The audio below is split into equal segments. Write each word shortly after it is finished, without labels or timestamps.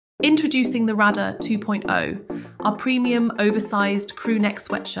Introducing the Radder 2.0, our premium oversized crew neck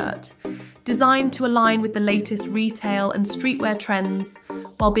sweatshirt, designed to align with the latest retail and streetwear trends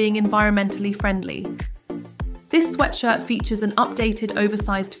while being environmentally friendly. This sweatshirt features an updated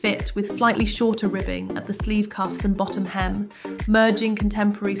oversized fit with slightly shorter ribbing at the sleeve cuffs and bottom hem, merging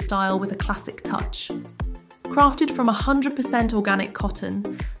contemporary style with a classic touch. Crafted from 100% organic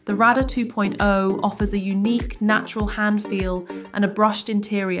cotton, the Radder 2.0 offers a unique, natural hand feel and a brushed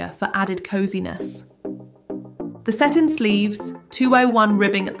interior for added coziness. The set-in sleeves, 201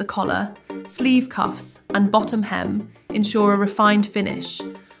 ribbing at the collar, sleeve cuffs and bottom hem ensure a refined finish,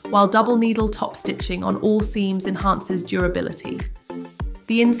 while double needle top stitching on all seams enhances durability.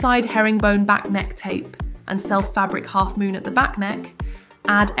 The inside herringbone back neck tape and self-fabric half moon at the back neck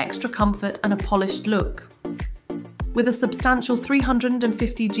add extra comfort and a polished look. With a substantial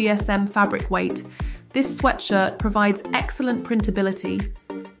 350 GSM fabric weight, this sweatshirt provides excellent printability,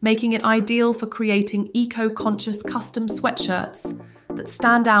 making it ideal for creating eco-conscious custom sweatshirts that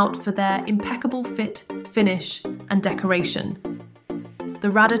stand out for their impeccable fit, finish, and decoration. The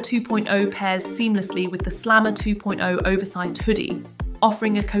Radder 2.0 pairs seamlessly with the Slammer 2.0 oversized hoodie,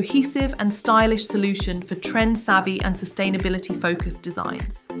 offering a cohesive and stylish solution for trend-savvy and sustainability-focused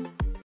designs.